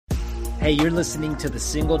Hey, you're listening to the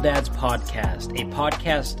Single Dads Podcast, a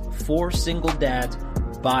podcast for single dads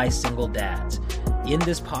by single dads. In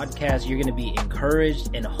this podcast, you're going to be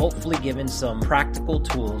encouraged and hopefully given some practical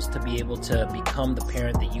tools to be able to become the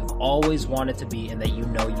parent that you've always wanted to be and that you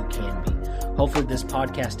know you can be. Hopefully this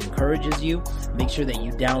podcast encourages you. Make sure that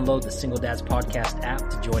you download the Single Dads Podcast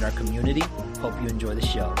app to join our community. Hope you enjoy the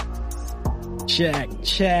show.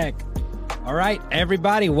 Check. All right,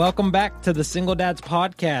 everybody, welcome back to the Single Dads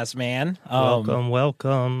Podcast, man.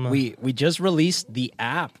 Welcome. We just released the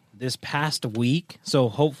app this past week, so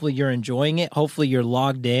hopefully you're enjoying it. Hopefully you're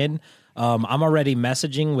logged in. I'm already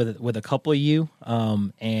messaging with a couple of you,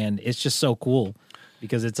 and it's just so cool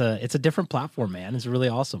because it's a different platform, man. It's really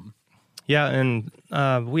awesome. Yeah, and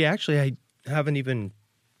we actually haven't even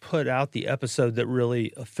put out the episode that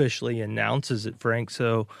really officially announces it, Frank.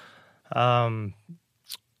 So,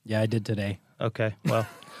 yeah, I did today. Okay, well.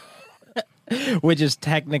 Which is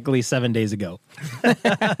technically 7 days ago. All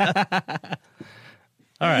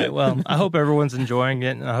right, well, I hope everyone's enjoying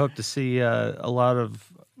it, and I hope to see a lot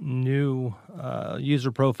of new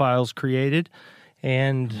user profiles created.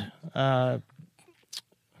 And,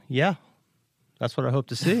 yeah, that's what I hope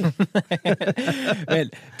to see. Man,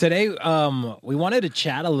 today, we wanted to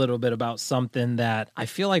chat a little bit about something that I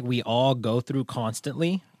feel like we all go through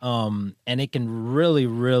constantly, and it can really,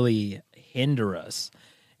 really hinder us.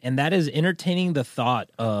 And that is entertaining the thought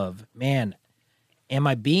of, man, am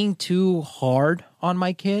I being too hard on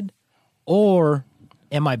my kid, or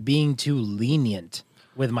am I being too lenient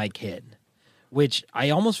with my kid? Which I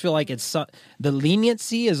almost feel like the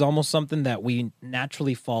leniency is almost something that we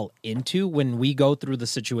naturally fall into when we go through the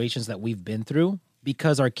situations that we've been through,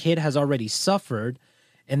 because our kid has already suffered,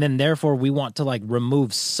 and then therefore we want to like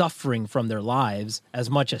remove suffering from their lives as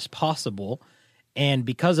much as possible. And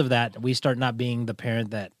because of that, we start not being the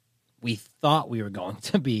parent that we thought we were going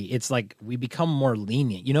to be. It's like we become more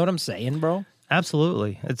lenient. You know what I'm saying, bro?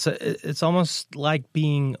 Absolutely. It's almost like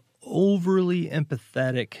being overly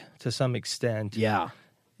empathetic to some extent. Yeah.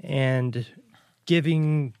 And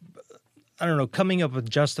giving, I don't know, coming up with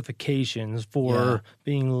justifications for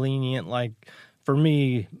being lenient. Like, for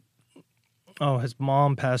me, his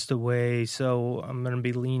mom passed away, so I'm going to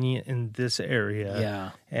be lenient in this area. Yeah.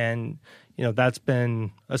 And, you know, that's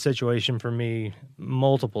been a situation for me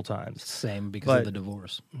multiple times. Same because of the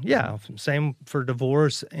divorce. Yeah, same for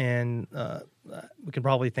divorce, and we can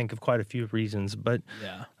probably think of quite a few reasons. But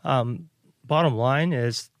bottom line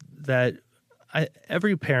is that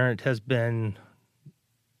every parent has been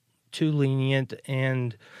too lenient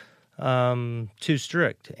and too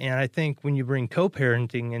strict. And I think when you bring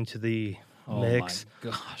co-parenting into the mix, my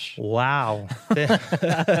gosh, wow,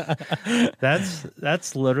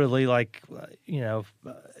 that's literally like, you know,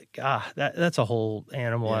 that's a whole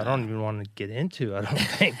animal. I don't even want to get into. I don't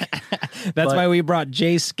think. That's why we brought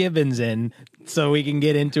Jay Skibbins in, so we can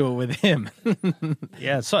get into it with him.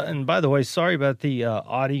 Yeah. So, and by the way, sorry about the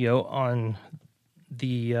audio on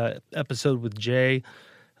the episode with Jay.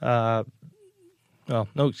 Well,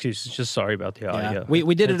 no excuses. Just sorry about the audio. Yeah.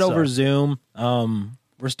 We did it over Zoom.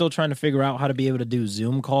 We're still trying to figure out how to be able to do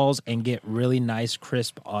Zoom calls and get really nice,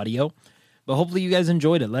 crisp audio. But hopefully you guys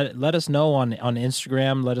enjoyed it. Let us know on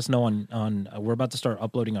Instagram. Let us know on we're about to start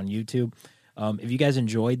uploading on YouTube. If you guys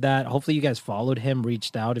enjoyed that, hopefully you guys followed him,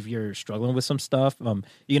 reached out if you're struggling with some stuff.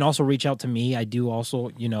 You can also reach out to me. I do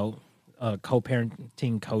also,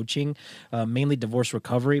 co-parenting coaching, mainly divorce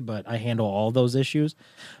recovery, but I handle all those issues.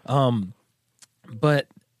 But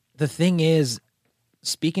the thing is,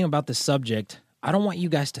 speaking about the subject, I don't want you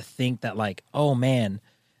guys to think that like, oh man,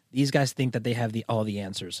 these guys think that they have all the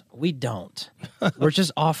answers. We don't. We're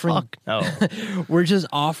just offering. We're just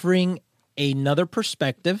offering another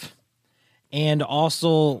perspective, and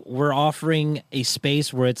also we're offering a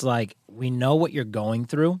space where it's like we know what you're going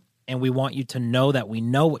through, and we want you to know that we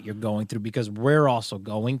know what you're going through because we're also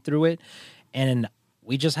going through it, and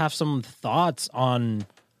we just have some thoughts on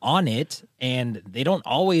it, and they're not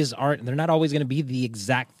always going to be the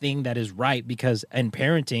exact thing that is right, because in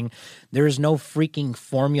parenting there is no freaking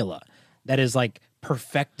formula that is like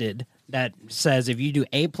perfected that says if you do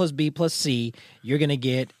A plus B plus C you're going to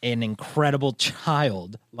get an incredible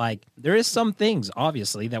child. Like, there is some things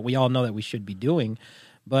obviously that we all know that we should be doing,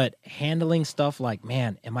 but handling stuff like,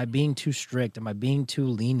 man, am I being too strict, am I being too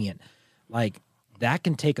lenient, like that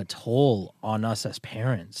can take a toll on us as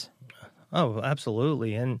parents. Oh,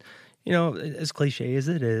 absolutely. And, you know, as cliche as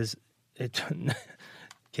it is,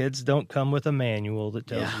 kids don't come with a manual that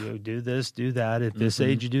tells you, do this, do that. At this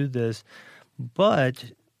age, you do this. But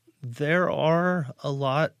there are a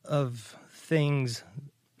lot of things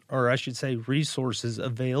or I should say resources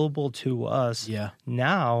available to us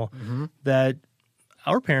now Mm-hmm. that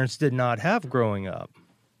our parents did not have growing up.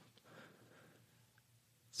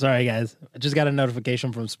 Sorry, guys. I just got a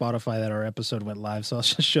notification from Spotify that our episode went live, so I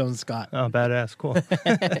was just showing Scott. Oh, badass. Cool.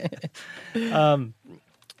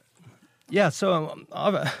 Yeah, so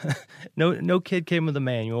no kid came with a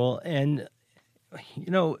manual. And, you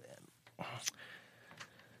know,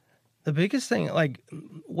 the biggest thing, like,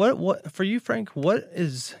 what for you, Frank, what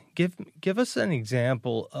is, give us an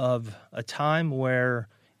example of a time where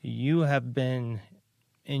you have been,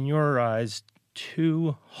 in your eyes,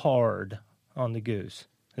 too hard on the goose,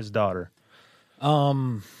 his daughter.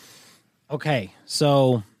 Okay,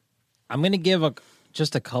 so I'm going to give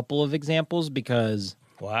just a couple of examples because...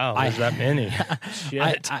 Wow, there's that many.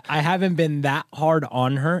 Shit. I haven't been that hard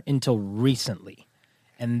on her until recently.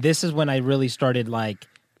 And this is when I really started, like,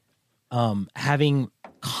 having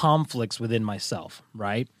conflicts within myself,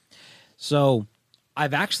 right? So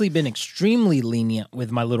I've actually been extremely lenient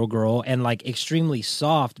with my little girl and, like, extremely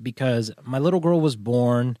soft because my little girl was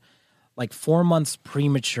born, like, 4 months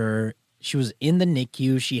premature. She was in the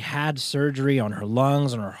NICU. She had surgery on her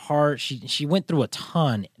lungs, on her heart. She went through a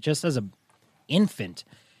ton just as an infant.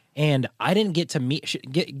 And I didn't get to meet,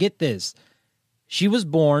 get this. She was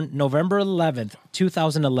born November 11th,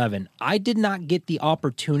 2011. I did not get the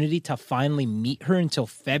opportunity to finally meet her until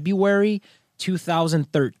February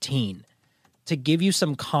 2013. To give you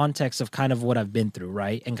some context of kind of what I've been through,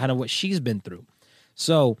 right? And kind of what she's been through.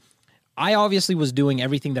 So I obviously was doing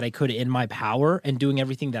everything that I could in my power and doing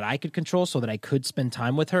everything that I could control so that I could spend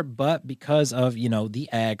time with her. But because of, you know, the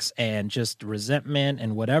ex and just resentment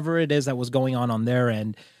and whatever it is that was going on their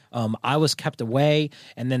end, I was kept away.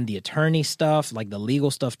 And then the attorney stuff, like the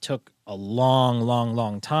legal stuff, took a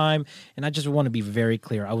long time. And I just want to be very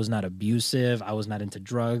clear. I was not abusive. I was not into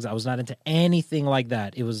drugs. I was not into anything like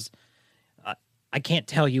that. It was... I can't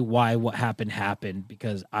tell you why what happened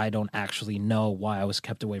because I don't actually know why I was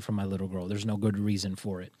kept away from my little girl. There's no good reason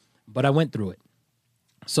for it, but I went through it.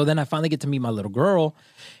 So then I finally get to meet my little girl,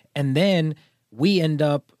 and then we end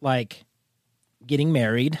up, like, getting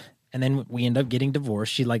married, and then we end up getting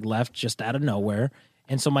divorced. She, like, left just out of nowhere,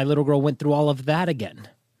 and so my little girl went through all of that again,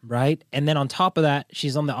 right? And then on top of that,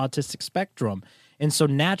 she's on the autistic spectrum. And so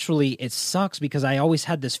naturally it sucks because I always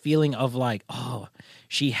had this feeling of like, oh,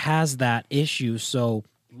 she has that issue, so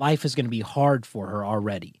life is going to be hard for her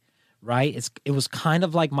already, right? It was kind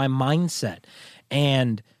of like my mindset.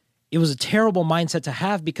 And it was a terrible mindset to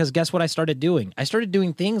have because guess what I started doing? I started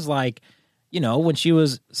doing things like, you know, when she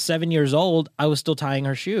was 7 years old, I was still tying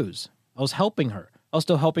her shoes. I was helping her. I was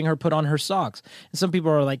still helping her put on her socks. And some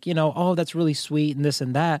people are like, you know, oh, that's really sweet and this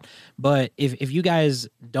and that. But if you guys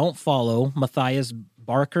don't follow Matthias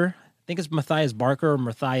Barker, I think it's Matthias Barker or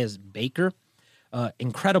Matthias Baker,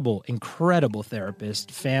 incredible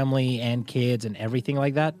therapist, family and kids and everything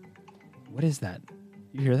like that. What is that?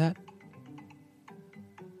 You hear that?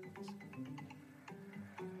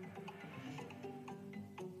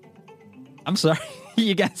 I'm sorry.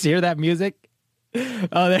 You guys hear that music?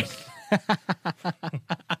 Oh, there.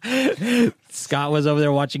 Scott was over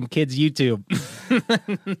there watching kids YouTube.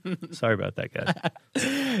 Sorry about that,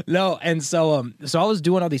 guys. No, and so I was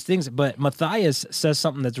doing all these things, but Matthias says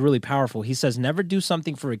something that's really powerful. He says, never do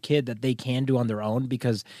something for a kid that they can do on their own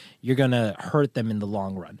because you're going to hurt them in the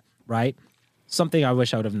long run, right? Something I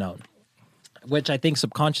wish I would have known, which I think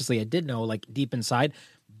subconsciously I did know, like deep inside,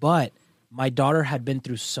 but my daughter had been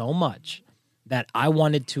through so much that I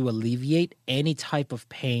wanted to alleviate any type of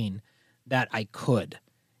pain that I could.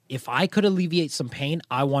 If I could alleviate some pain,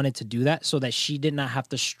 I wanted to do that so that she did not have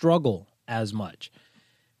to struggle as much,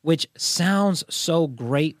 which sounds so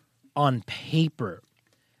great on paper,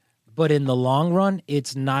 but in the long run,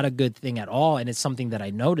 it's not a good thing at all. And it's something that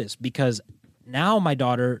I noticed because now my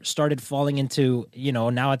daughter started falling into, you know,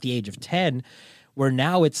 now at the age of 10, where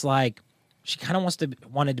now it's like, she kind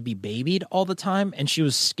of wanted to be babied all the time, and she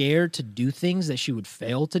was scared to do things that she would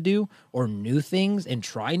fail to do or new things and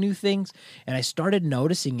try new things. And I started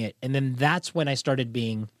noticing it, and then that's when I started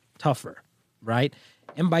being tougher, right?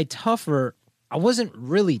 And by tougher, I wasn't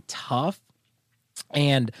really tough.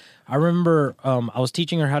 And I remember I was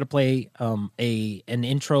teaching her how to play an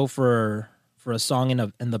intro for a song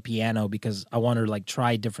in the piano because I want her to like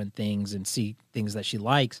try different things and see things that she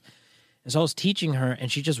likes. And so I was teaching her,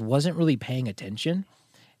 and she just wasn't really paying attention.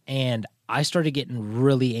 And I started getting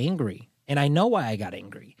really angry. And I know why I got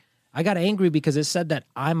angry. I got angry because it said that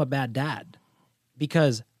I'm a bad dad.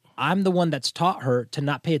 Because I'm the one that's taught her to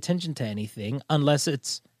not pay attention to anything unless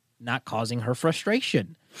it's not causing her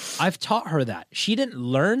frustration. I've taught her that. She didn't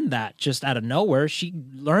learn that just out of nowhere. She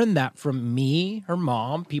learned that from me, her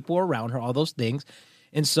mom, people around her, all those things.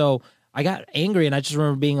 And so I got angry, and I just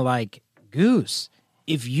remember being like, Goose,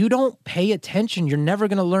 if you don't pay attention, you're never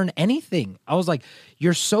going to learn anything. I was like,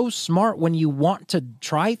 you're so smart when you want to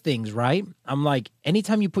try things, right? I'm like,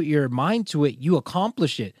 anytime you put your mind to it, you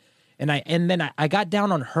accomplish it. And then I got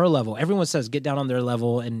down on her level. Everyone says get down on their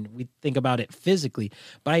level, and we think about it physically.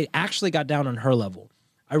 But I actually got down on her level.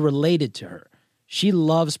 I related to her. She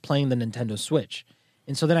loves playing the Nintendo Switch.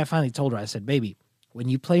 And so then I finally told her, I said, baby, when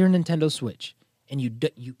you play your Nintendo Switch and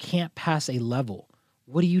you can't pass a level,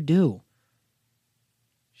 what do?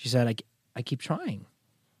 She said, I keep trying.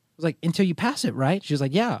 I was like, until you pass it, right? She was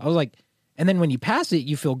like, yeah. I was like, and then when you pass it,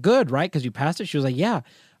 you feel good, right? Because you passed it. She was like, yeah.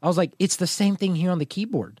 I was like, it's the same thing here on the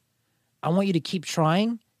keyboard. I want you to keep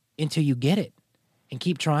trying until you get it, and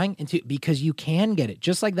keep trying because you can get it.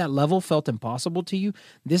 Just like that level felt impossible to you,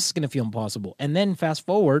 this is going to feel impossible. And then fast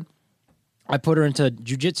forward, I put her into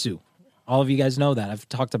jiu-jitsu. All of you guys know that. I've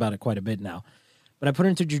talked about it quite a bit now. But I put her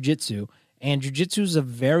into jiu-jitsu, and jiu-jitsu is a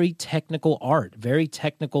very technical art, very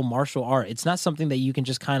technical martial art. It's not something that you can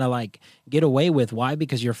just kind of like get away with. Why?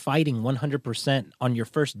 Because you're fighting 100% on your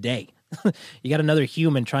first day. You got another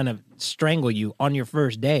human trying to strangle you on your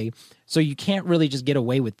first day. So you can't really just get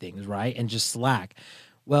away with things, right? And just slack.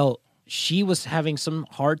 Well, she was having some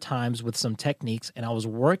hard times with some techniques, and I was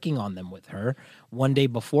working on them with her one day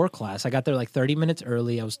before class. I got there like 30 minutes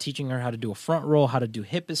early. I was teaching her how to do a front roll, how to do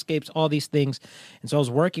hip escapes, all these things. And so I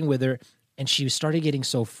was working with her, and she started getting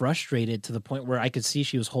so frustrated to the point where I could see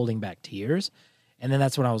she was holding back tears. And then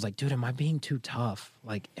that's when I was like, dude, am I being too tough?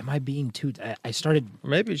 Like, am I being too... I started...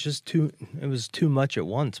 Maybe it's just it was too much at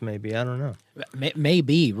once, maybe. I don't know.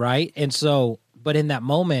 Maybe, right? And so, but in that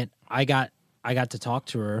moment, I got to talk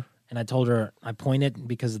to her, and I told her, I pointed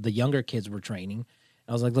because the younger kids were training.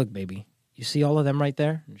 I was like, look, baby, you see all of them right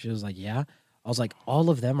there? And she was like, yeah. I was like,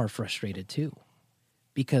 all of them are frustrated too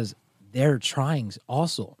because they're trying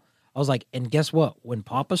also. I was like, and guess what? When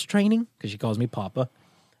Papa's training, because she calls me Papa,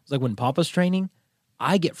 I was like, when Papa's training,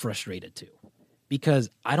 I get frustrated too because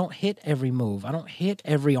I don't hit every move. I don't hit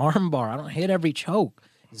every arm bar. I don't hit every choke.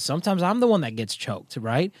 Sometimes I'm the one that gets choked,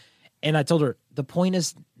 right? And I told her, the point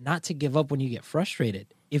is not to give up when you get frustrated.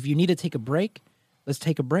 If you need to take a break, let's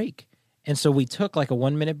take a break. And so we took like a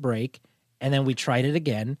 1-minute break, and then we tried it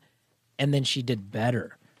again, and then she did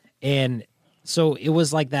better. And so it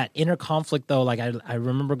was like that inner conflict, though. Like I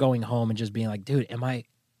remember going home and just being like, dude, am I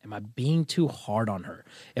being too hard on her?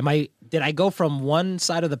 Did I go from one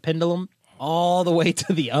side of the pendulum all the way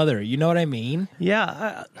to the other? You know what I mean?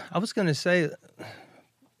 Yeah, I was going to say,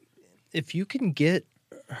 if you can get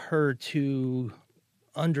her to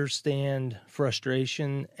understand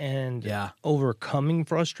frustration and overcoming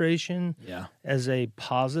frustration as a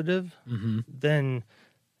positive, then,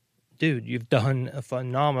 dude, you've done a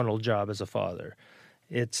phenomenal job as a father.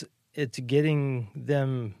 It's getting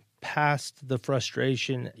them past the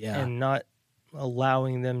frustration and not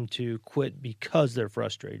allowing them to quit because they're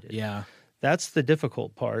frustrated. Yeah, that's the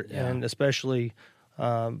difficult part, and especially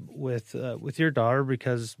with your daughter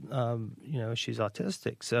because she's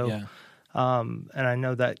autistic. So, and I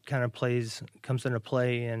know that kind of comes into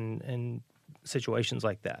play in situations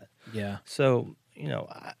like that. Yeah. So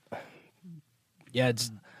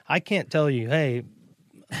I can't tell you, hey,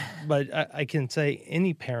 but I can say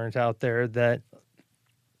any parent out there that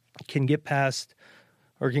can get past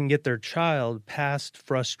or can get their child past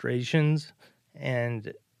frustrations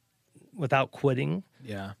and without quitting,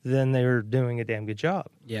 then they're doing a damn good job.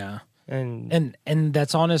 Yeah. And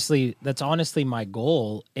that's honestly my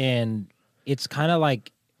goal. And it's kind of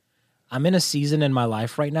like I'm in a season in my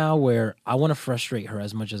life right now where I want to frustrate her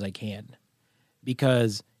as much as I can,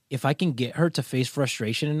 because if I can get her to face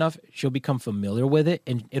frustration enough, she'll become familiar with it,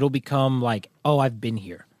 and it'll become like, oh, I've been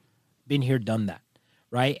here, done that.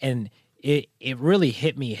 Right. And it really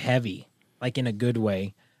hit me heavy, like in a good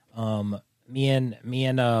way. Me and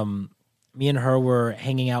her were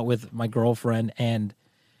hanging out with my girlfriend, and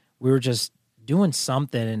we were just doing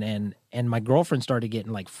something, and my girlfriend started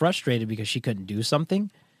getting like frustrated because she couldn't do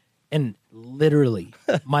something. And literally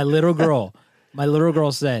my little girl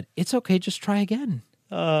said, "It's okay, just try again."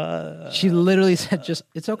 She literally said,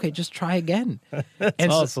 "It's okay, just try again."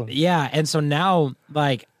 That's awesome. And so now,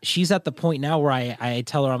 like, she's at the point now where I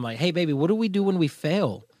tell her, I'm like, "Hey, baby, what do we do when we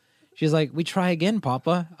fail?" She's like, "We try again,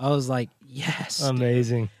 Papa." I was like, "Yes,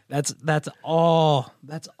 amazing." Dude. That's all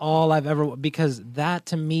I've ever, because that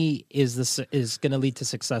to me is going to lead to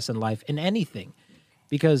success in life, in anything,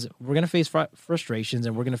 because we're going to face frustrations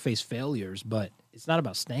and we're going to face failures, but it's not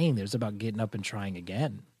about staying there. It's about getting up and trying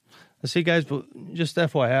again. See, guys, just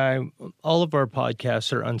FYI, all of our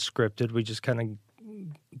podcasts are unscripted. We just kind of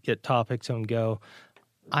get topics and go.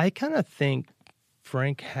 I kind of think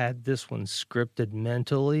Frank had this one scripted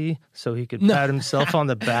mentally so he could pat himself on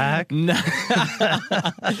the back. No.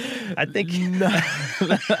 I think.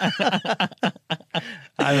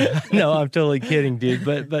 No, I'm totally kidding, dude.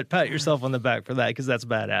 But pat yourself on the back for that because that's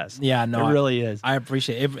badass. Yeah, no, it really is. I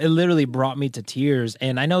appreciate it. It literally brought me to tears,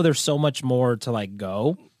 and I know there's so much more to like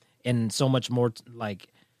go, and so much more like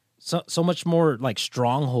so much more like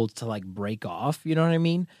strongholds to like break off. You know what I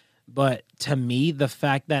mean? But to me, the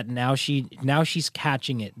fact that now she's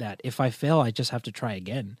catching it, that if I fail, I just have to try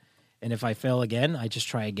again. And if I fail again, I just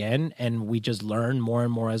try again. And we just learn more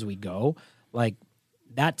and more as we go. Like,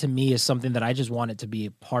 that to me is something that I just want it to be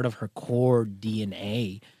a part of her core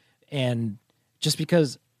DNA. And just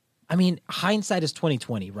because, I mean, hindsight is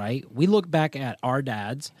 20/20, right? We look back at our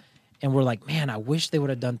dads and we're like, man, I wish they would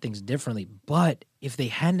have done things differently. But if they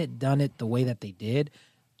hadn't done it the way that they did,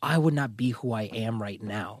 I would not be who I am right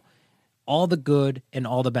now. All the good and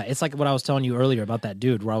all the bad. It's like what I was telling you earlier about that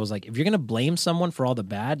dude, where I was like, if you're going to blame someone for all the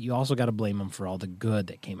bad, you also got to blame them for all the good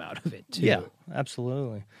that came out of it too. Yeah,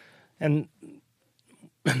 absolutely. And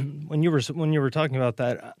when you were talking about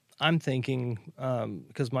that, I'm thinking,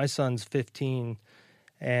 because my son's 15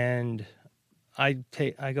 and I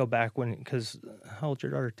go back because how old's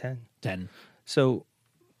your daughter? 10? 10. So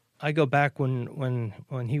I go back when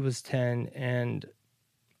he was 10 and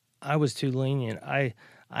I was too lenient.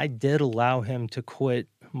 I did allow him to quit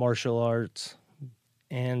martial arts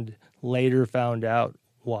and later found out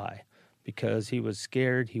why. Because he was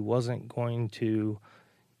scared he wasn't going to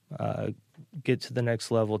get to the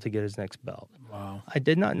next level to get his next belt. Wow. I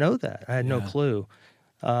did not know that. I had no clue.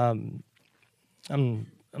 I'm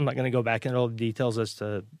not going to go back into all the details as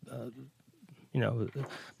to,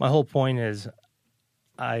 my whole point is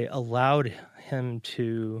I allowed him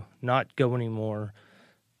to not go anymore.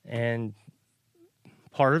 And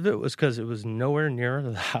part of it was because it was nowhere near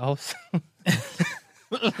the house.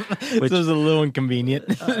 Which was a little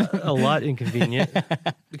inconvenient. A lot inconvenient.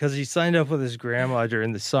 Because he signed up with his grandma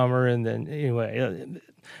during the summer. And then, anyway,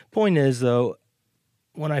 point is, though,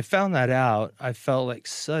 when I found that out, I felt like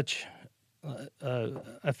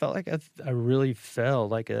I felt like I really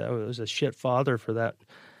felt like I was a shit father for that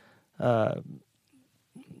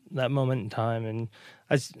moment in time. And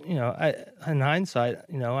in hindsight,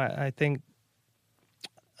 I think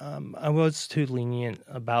I was too lenient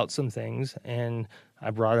about some things, and I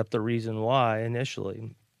brought up the reason why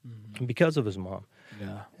initially, because of his mom.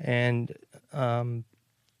 Yeah, and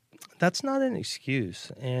that's not an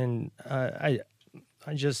excuse. And I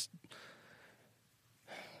just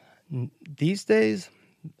these days,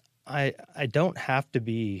 I don't have to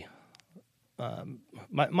be.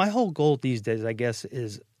 My whole goal these days, I guess,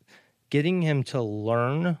 is getting him to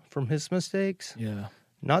learn from his mistakes. Yeah.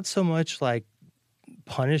 Not so much like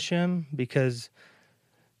punish him, because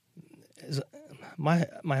my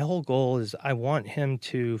whole goal is I want him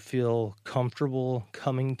to feel comfortable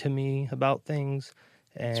coming to me about things.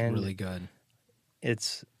 And it's really good.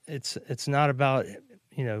 It's not about,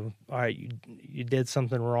 all right, you did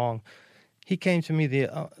something wrong. He came to me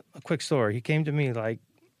a quick story. He came to me like,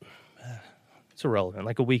 it's irrelevant,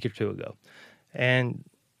 like a week or two ago. And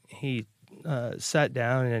he sat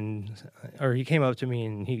down or he came up to me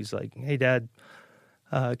and he's like, "Hey, Dad,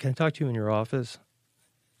 can I talk to you in your office?"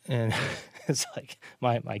 And it's like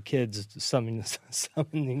my kids summoning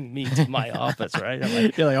me to my office, right? I'm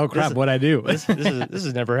like, you're like, "Oh crap, what'd I do?" This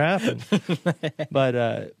has never happened.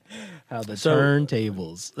 But how the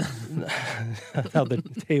turntables, how the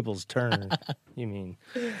tables turn. You mean?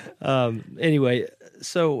 Anyway,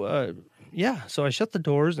 so so I shut the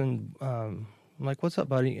doors and I'm like, "What's up,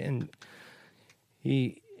 buddy?" And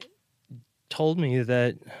he told me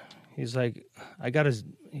that he's like, I got a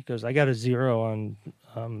 0 on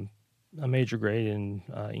a major grade in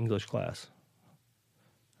English class.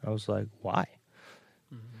 I was like, "Why?"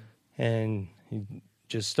 Mm-hmm. And he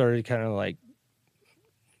just started kind of like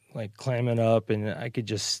clamming up, and I could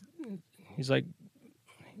just. He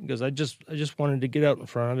goes, I just wanted to get out in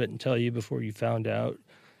front of it and tell you before you found out.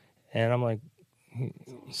 And I'm like,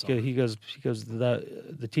 he goes,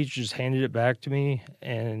 the teacher just handed it back to me,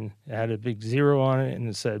 and it had a big 0 on it, and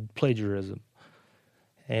it said plagiarism.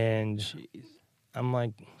 And jeez. I'm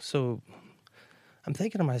like, so I'm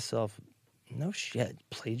thinking to myself, no shit,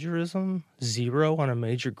 plagiarism, 0 on a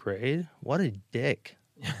major grade? What a dick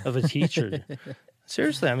of a teacher.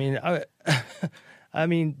 Seriously, I mean, I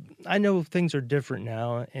mean, I know things are different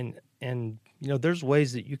now, and there's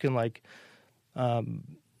ways that you can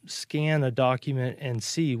scan a document and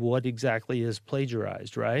see what exactly is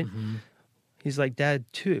plagiarized, right? Mm-hmm. He's like, Dad,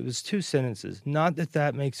 it was 2 sentences. Not that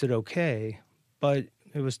that makes it okay, but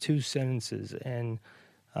it was 2 sentences. And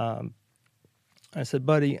I said,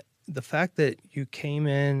 buddy, the fact that you came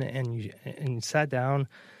in and you sat down,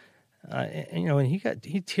 and, you know, and he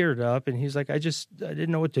teared up, and he's like, I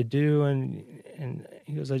didn't know what to do, and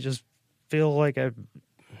he goes, I just feel like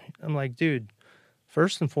I'm like, dude,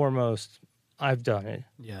 first and foremost, I've done it.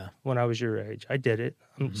 Yeah. When I was your age, I did it.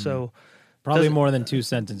 So probably more than 2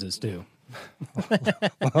 sentences too.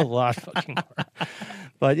 a lot fucking more.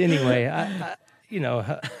 But anyway, I you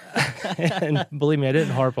know, and believe me, I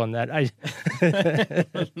didn't harp on that.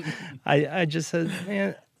 I just said,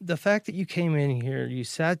 man, the fact that you came in here, you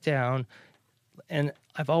sat down, and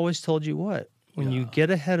I've always told you when you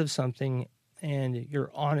get ahead of something and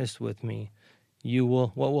you're honest with me,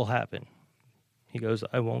 what will happen? He goes,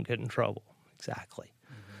 I won't get in trouble. Exactly.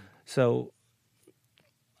 Mm-hmm. So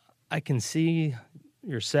I can see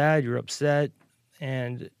you're sad, you're upset,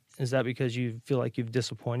 and is that because you feel like you've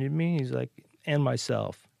disappointed me? He's like, and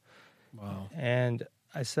myself. Wow. And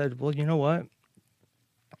I said, well, you know what?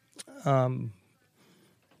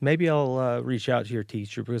 Maybe I'll reach out to your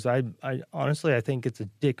teacher, because I honestly, I think it's a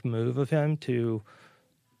dick move of him to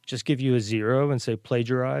just give you a 0 and say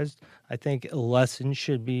plagiarized. I think a lesson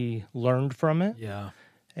should be learned from it. Yeah.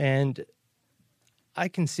 And I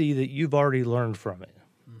can see that you've already learned from it.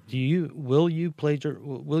 Mm-hmm.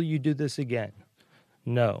 Will you do this again?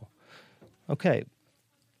 No. Okay.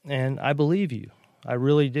 And I believe you. I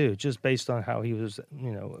really do, just based on how he was,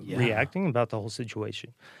 reacting about the whole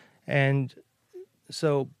situation. And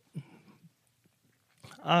so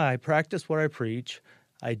I practice what I preach.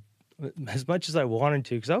 As much as I wanted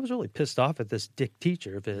to, because I was really pissed off at this dick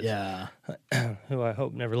teacher of his, who I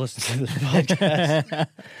hope never listens to this podcast.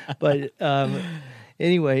 But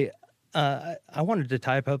anyway, I wanted to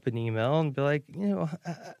type up an email and be like,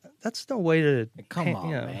 that's no way to come on,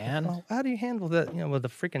 man. Well, how do you handle that? With a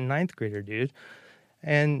freaking 9th grader, dude.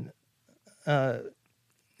 And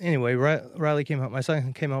anyway, Riley came home. My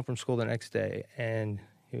son came home from school the next day, and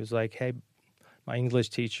he was like, "Hey, my English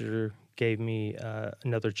teacher gave me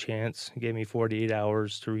another chance. He gave me 48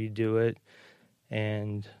 hours to redo it."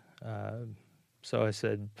 And so I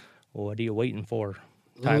said, well, what are you waiting for?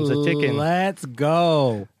 Time's a ticking. Let's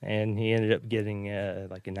go. And he ended up getting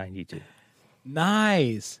like a 92.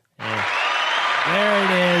 Nice. Yeah. There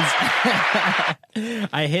it is.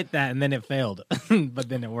 I hit that and then it failed, but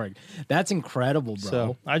then it worked. That's incredible, bro.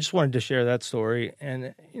 So I just wanted to share that story.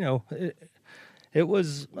 And, it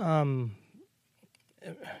was...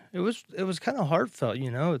 It was kind of heartfelt,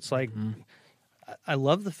 It's like, I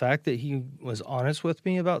love the fact that he was honest with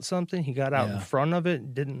me about something. He got out in front of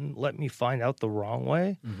it, didn't let me find out the wrong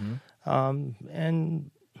way. Mm-hmm. And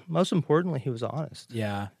most importantly, he was honest.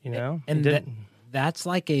 Yeah. And that's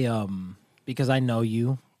like because I know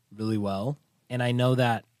you really well, and I know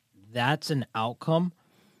that that's an outcome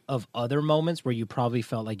of other moments where you probably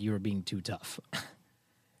felt like you were being too tough.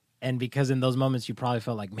 And because in those moments you probably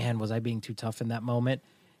felt like, man, was I being too tough in that moment?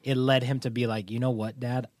 It led him to be like, you know what,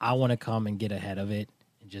 Dad? I want to come and get ahead of it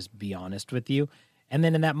and just be honest with you. And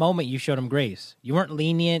then in that moment, you showed him grace. You weren't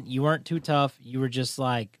lenient. You weren't too tough. You were just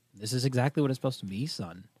like, this is exactly what it's supposed to be,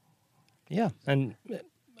 son. Yeah. And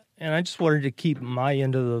I just wanted to keep my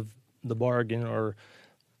end of the bargain, or,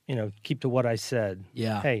 keep to what I said.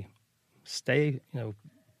 Yeah. Hey, stay,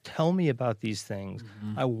 tell me about these things.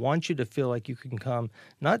 Mm-hmm. I want you to feel like you can come,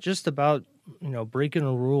 not just about, breaking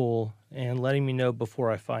a rule and letting me know before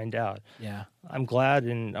I find out. Yeah. I'm glad,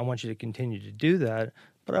 and I want you to continue to do that.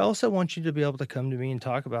 But I also want you to be able to come to me and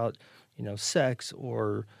talk about, sex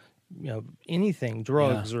or, anything,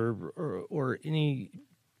 drugs or any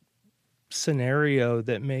scenario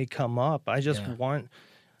that may come up. I just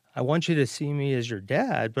I want you to see me as your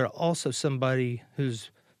dad, but also somebody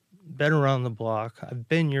who's been around the block. I've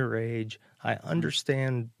been your age. I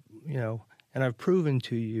understand, and I've proven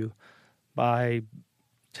to you by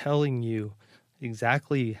telling you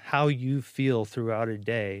exactly how you feel throughout a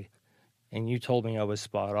day. And you told me I was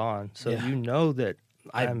spot on. So you know that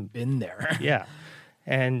I've been there. Yeah.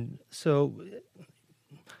 And so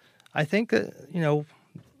I think that,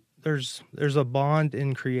 there's a bond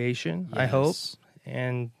in creation, I hope.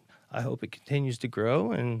 And I hope it continues to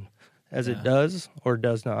grow, and as it does or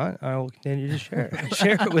does not, I will continue to share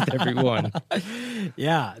it with everyone.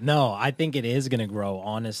 Yeah, no, I think it is going to grow,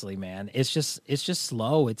 honestly, man. It's just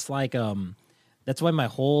slow. It's like that's why my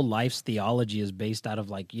whole life's theology is based out of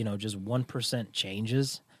just 1%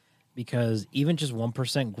 changes. because even just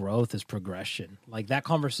 1% growth is progression. Like that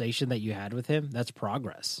conversation that you had with him, that's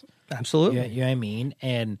progress. Absolutely. You know what I mean?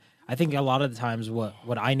 And I think a lot of the times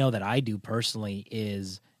what I know that I do personally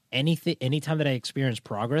is anytime that I experience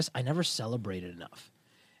progress, I never celebrate it enough.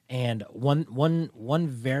 And one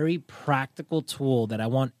very practical tool that I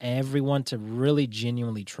want everyone to really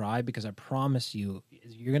genuinely try, because I promise you,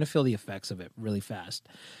 you're going to feel the effects of it really fast.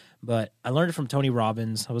 But I learned it from Tony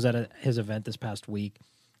Robbins. I was at his event this past week,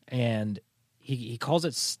 and he calls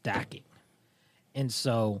it stacking. And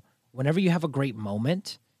so whenever you have a great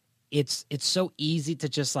moment, it's so easy to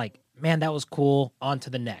just like, man, that was cool, on to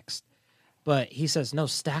the next. But he says, no,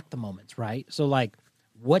 stack the moments, right? So like,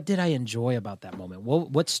 what did I enjoy about that moment?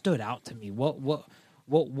 What stood out to me? What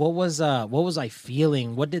was I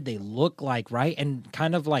feeling? What did they look like, right? And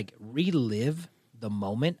kind of like relive the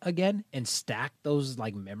moment again and stack those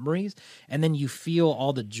like memories, and then you feel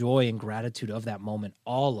all the joy and gratitude of that moment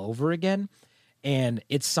all over again. And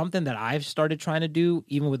it's something that I've started trying to do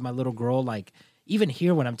even with my little girl. Like even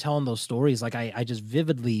here when I'm telling those stories, like I just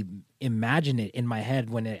vividly imagine it in my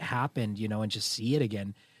head when it happened, you know, and just see it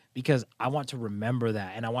again, because I want to remember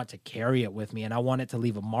that and I want to carry it with me and I want it to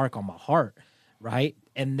leave a mark on my heart, right?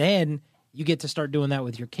 And then you get to start doing that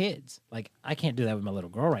with your kids. Like I can't do that with my little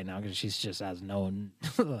girl right now because she's just has no,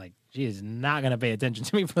 like she is not going to pay attention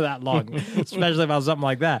to me for that long, especially about something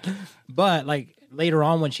like that. But like later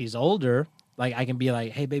on when she's older, like I can be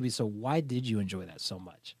like, hey baby, so why did you enjoy that so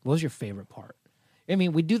much? What was your favorite part? I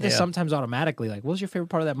mean, we do this sometimes automatically. Like, what was your favorite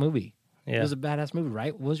part of that movie? Yeah. It was a badass movie,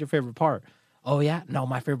 right? What was your favorite part? Oh, yeah? No,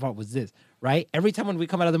 my favorite part was this, right? Every time when we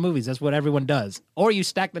come out of the movies, that's what everyone does. Or you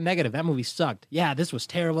stack the negative. That movie sucked. Yeah, this was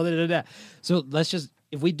terrible. Da, da, da. So let's just,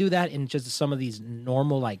 if we do that in just some of these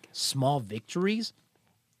normal, like, small victories,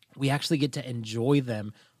 we actually get to enjoy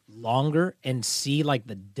them longer and see, like,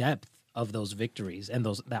 the depth of those victories and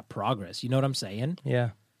that progress. You know what I'm saying?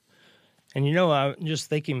 Yeah. And, you know, I'm just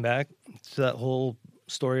thinking back to that whole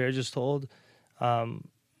story I just told.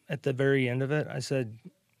 At the very end of it, I said,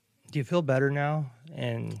 do you feel better now?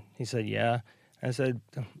 And he said, yeah. I said,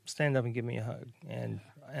 stand up and give me a hug. And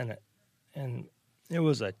it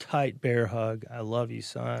was a tight bear hug. I love you,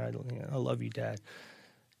 son. I love you, Dad.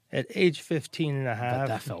 At age 15 and a half,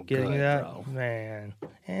 that felt getting good, that, bro. Man.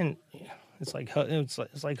 And it's like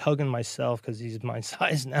hugging myself because he's my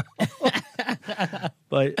size now.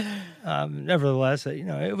 But nevertheless, you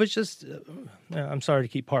know, it was just, I'm sorry to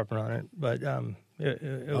keep harping on it, but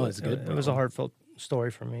it was a heartfelt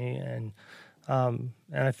story for me, and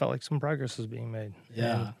I felt like some progress was being made.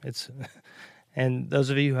 Yeah, and those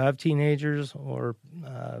of you who have teenagers or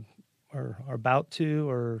are about to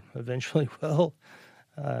or eventually will,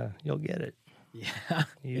 you'll get it. Yeah,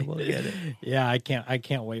 you will get it. Yeah, I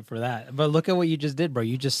can't wait for that. But look at what you just did, bro.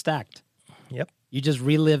 You just stacked. Yep. You just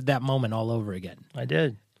relived that moment all over again. I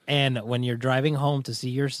did. And when you're driving home to see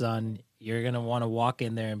your son, you're going to want to walk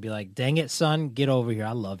in there and be like, dang it, son, get over here.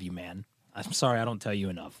 I love you, man. I'm sorry I don't tell you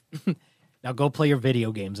enough. Now go play your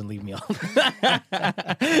video games and leave me alone.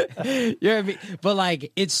 You know what I mean? But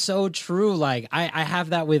like, it's so true. Like I have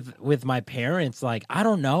that with my parents. Like, I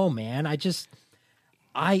don't know, man. I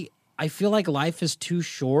feel like life is too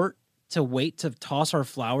short to wait to toss our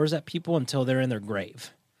flowers at people until they're in their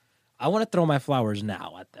grave. I want to throw my flowers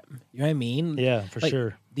now at them. You know what I mean? Yeah, for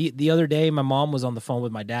sure. The other day, my mom was on the phone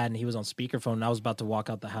with my dad, and he was on speakerphone, and I was about to walk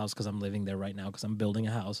out the house because I'm living there right now because I'm building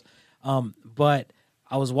a house. But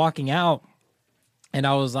I was walking out, and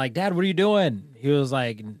I was like, Dad, what are you doing? He was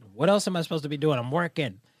like, what else am I supposed to be doing? I'm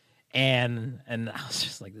working. And I was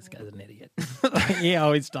just like, this guy's an idiot. He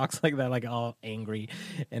always talks like that, like all angry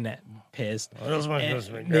and pissed. What else am I supposed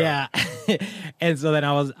to be doing? Yeah. And so then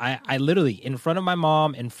I literally, in front of my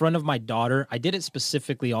mom, in front of my daughter, I did it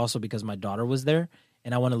specifically also because my daughter was there,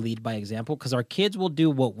 and I want to lead by example, because our kids will do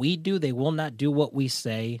what we do. They will not do what we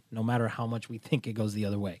say, no matter how much we think it goes the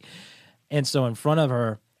other way. And so in front of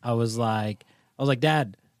her, I was like,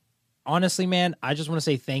 Dad, honestly, man, I just want to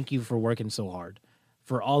say thank you for working so hard.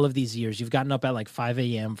 For all of these years, you've gotten up at like 5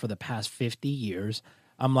 a.m. for the past 50 years.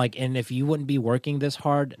 I'm like, and if you wouldn't be working this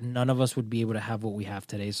hard, none of us would be able to have what we have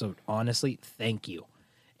today. So honestly, thank you.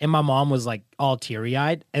 And my mom was like all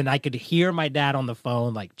teary-eyed, and I could hear my dad on the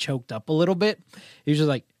phone like choked up a little bit. He was just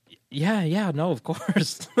like, yeah, no, of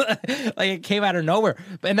course. Like it came out of nowhere.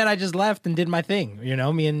 And then I just left and did my thing. You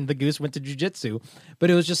know, me and the goose went to jiu-jitsu. But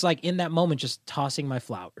it was just like in that moment, just tossing my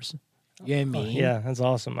flowers. You know what I mean? Yeah, that's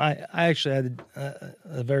awesome. I actually had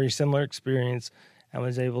a very similar experience. I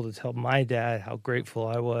was able to tell my dad how grateful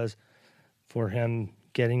I was for him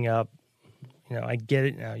getting up. You know, I get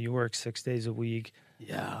it now. You work 6 days a week.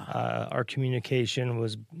 Yeah. Our communication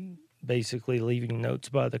was basically leaving notes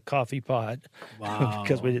by the coffee pot. Wow.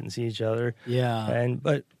 Because we didn't see each other. Yeah. And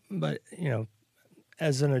but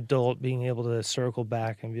as an adult, being able to circle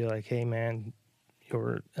back and be like, hey man,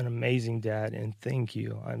 you're an amazing dad, and thank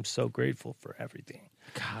you. I'm so grateful for everything.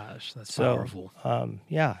 Gosh, that's powerful.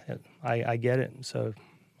 Yeah, I get it. So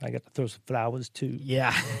I got to throw some flowers too.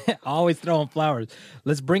 Yeah, always throwing flowers.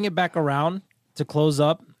 Let's bring it back around to close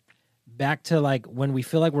up. Back to like when we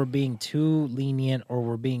feel like we're being too lenient or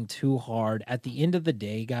we're being too hard. At the end of the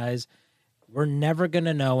day, guys, we're never going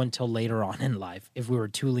to know until later on in life if we were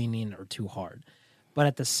too lenient or too hard. But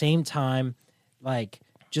at the same time, like,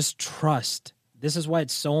 just trust. This is why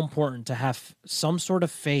it's so important to have some sort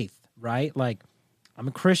of faith, right? Like, I'm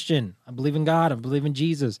a Christian. I believe in God. I believe in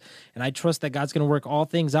Jesus. And I trust that God's going to work all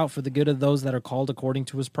things out for the good of those that are called according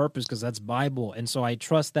to his purpose, because that's Bible. And so I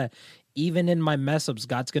trust that even in my mess ups,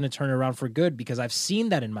 God's going to turn it around for good, because I've seen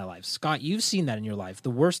that in my life. Scott, you've seen that in your life. The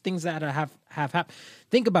worst things that have happened.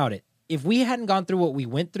 Think about it. If we hadn't gone through what we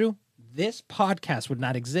went through, this podcast would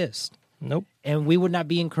not exist. Nope. And we would not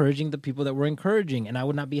be encouraging the people that we're encouraging. And I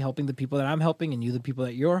would not be helping the people that I'm helping, and you the people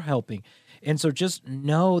that you're helping. And so just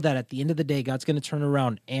know that at the end of the day, God's going to turn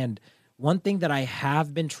around. And one thing that I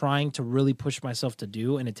have been trying to really push myself to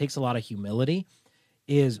do, and it takes a lot of humility,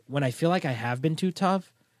 is when I feel like I have been too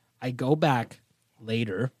tough, I go back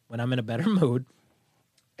later when I'm in a better mood,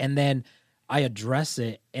 and then I address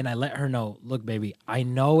it and I let her know, look, baby, I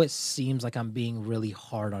know it seems like I'm being really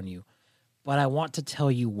hard on you, but I want to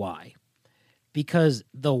tell you why. Because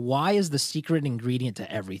the why is the secret ingredient to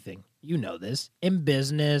everything. You know this. In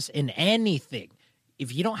business, in anything.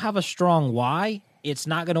 If you don't have a strong why, it's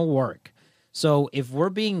not going to work. So if we're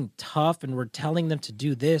being tough and we're telling them to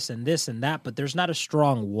do this and this and that, but there's not a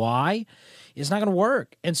strong why, it's not going to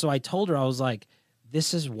work. And so I told her, I was like,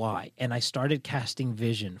 this is why. And I started casting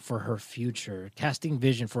vision for her future, casting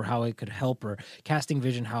vision for how it could help her, casting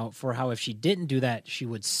vision for how if she didn't do that, she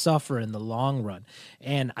would suffer in the long run.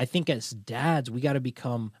 And I think as dads, we got to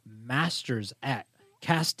become masters at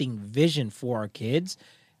casting vision for our kids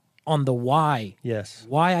on the why. Yes.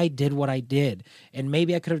 Why I did what I did. And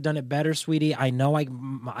maybe I could have done it better, sweetie. I know I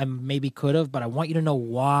maybe could have, but I want you to know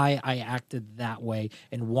why I acted that way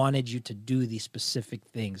and wanted you to do these specific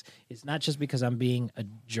things. It's not just because I'm being a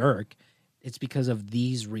jerk. It's because of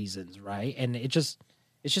these reasons, right? And it's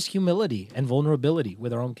just humility and vulnerability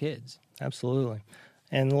with our own kids. Absolutely.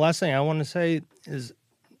 And the last thing I want to say is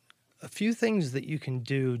a few things that you can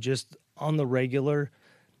do just on the regular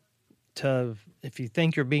to, if you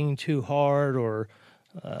think you're being too hard or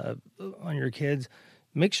on your kids,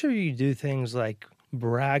 make sure you do things like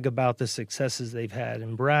brag about the successes they've had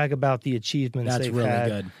and brag about the achievements they've really had.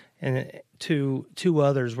 Good. And to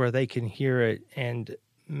others where they can hear it. And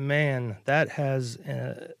man, that has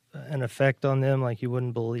an effect on them like you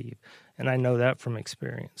wouldn't believe. And I know that from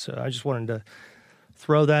experience. So I just wanted to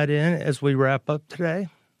throw that in as we wrap up today.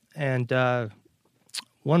 And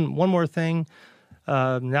one more thing.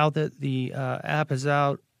 Now that the app is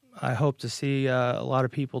out, I hope to see a lot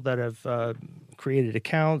of people that have created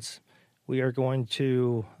accounts. We are going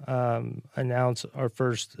to announce our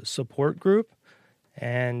first support group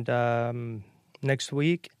and next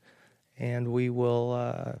week, and we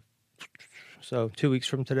will. So 2 weeks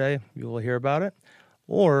from today, you will hear about it.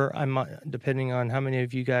 Or I might, depending on how many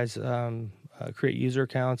of you guys create user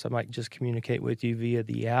accounts, I might just communicate with you via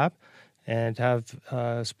the app and have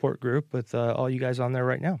a support group with all you guys on there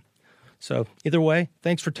right now. So either way,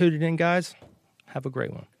 thanks for tuning in, guys. Have a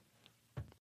great one.